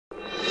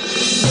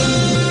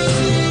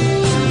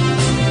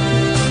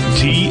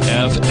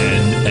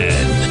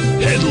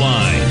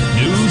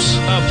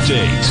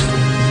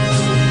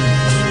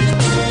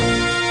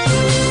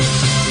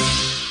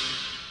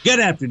Good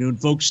afternoon,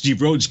 folks.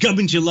 Steve Rhodes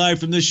coming to you live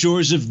from the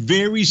shores of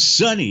very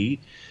sunny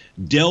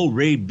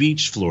Delray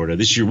Beach, Florida.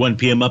 This is your 1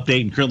 p.m.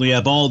 update, and currently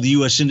have all the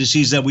U.S.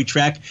 indices that we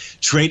track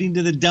trading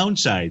to the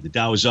downside. The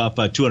Dow is off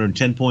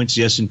 210 points,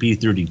 the S&P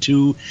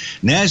 32,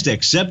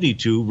 NASDAQ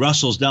 72,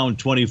 Russell's down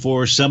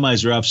 24,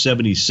 semis are off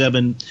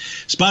 77.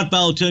 Spot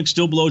volatility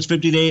still below its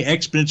 50-day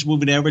exponential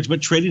moving average,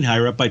 but trading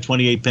higher, up by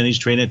 28 pennies,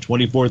 trading at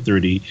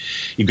 24.30.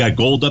 You've got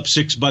gold up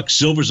 $6,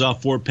 silver's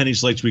off 4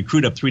 pennies, light sweet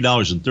crude up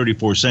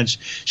 $3.34.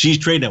 She's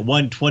trading at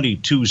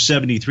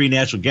 122.73.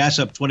 Natural gas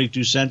up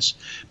 22 cents.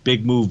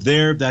 Big move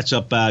there. That's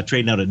up,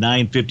 trading out at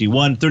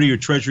 9.51. 30-year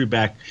Treasury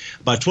back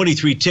about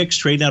 23 ticks,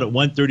 trading out at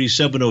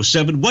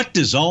 137.07. What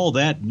does all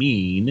that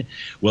mean?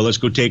 Well, let's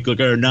go take a look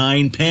at our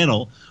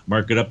 9-panel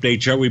market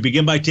update chart. We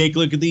begin by taking a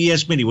look at the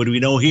ES Mini. What do we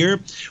know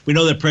here? We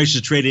know that prices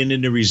traded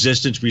into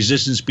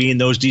resistance being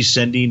those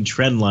descending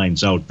trend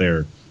lines out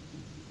there.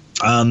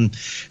 The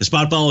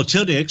spot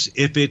volatility index,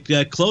 if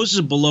it closes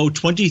below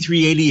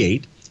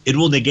 2388, it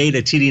will negate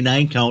a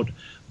TD9 count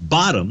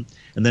bottom,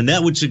 and then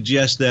that would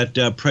suggest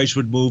that price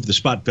would move, the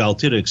spot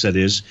volatility index that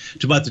is,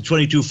 to about the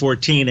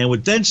 2214, and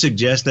would then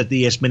suggest that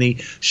the ES Mini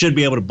should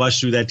be able to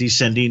bust through that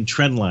descending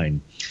trend line.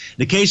 In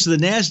the case of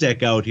the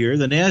NASDAQ out here,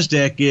 the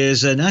NASDAQ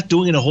is not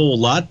doing a whole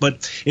lot,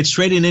 but it's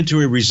trading into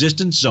a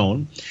resistance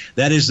zone.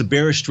 That is the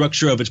bearish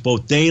structure of its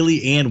both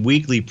daily and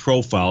weekly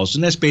profiles,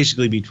 and that's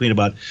basically between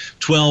about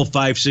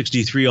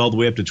 12,563 all the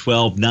way up to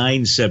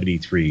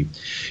 12,973.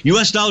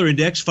 U.S. dollar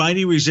index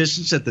finding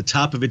resistance at the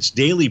top of its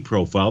daily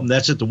profile, and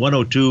that's at the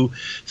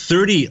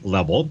 102.30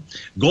 level.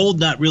 Gold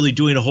not really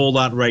doing a whole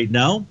lot right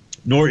now,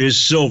 nor is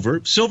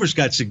silver. Silver's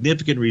got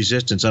significant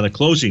resistance on a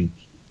closing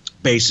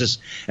basis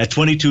at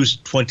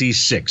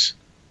 22.26.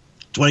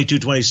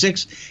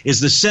 22.26 is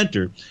the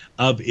center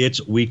of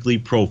its weekly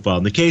profile.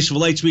 In the case of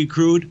light sweet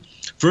crude,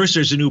 first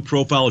there's a new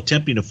profile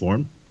attempting to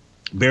form.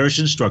 Bearish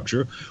in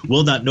structure.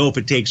 Will not know if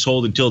it takes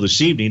hold until this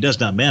evening. It does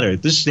not matter.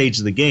 At this stage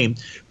of the game,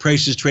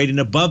 price is trading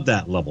above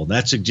that level.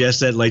 That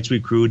suggests that light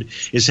sweet crude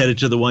is headed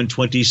to the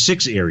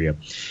 126 area.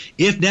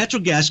 If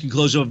natural gas can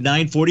close above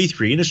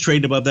 943 and is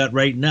trading above that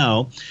right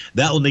now,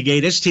 that will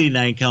negate its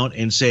TD9 count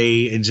and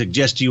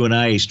suggest to you and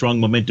I a strong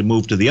momentum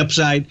move to the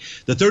upside.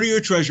 The 30-year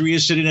Treasury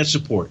is sitting at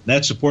support.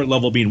 That support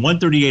level being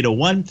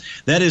 138.01.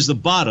 That is the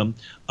bottom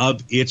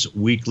of its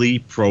weekly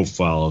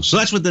profile. So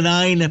that's what the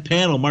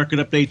 9-panel market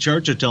update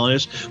charts are telling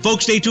us.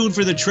 Folks, stay tuned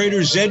for the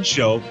Trader Zed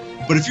show.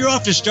 But if you're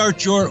off to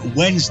start your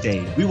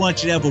Wednesday, we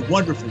want you to have a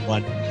wonderful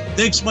one.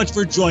 Thanks so much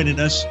for joining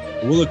us.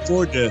 We'll look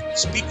forward to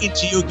speaking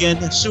to you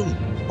again soon.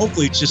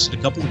 Hopefully it's just in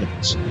a couple of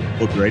minutes.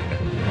 We'll be right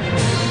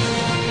back.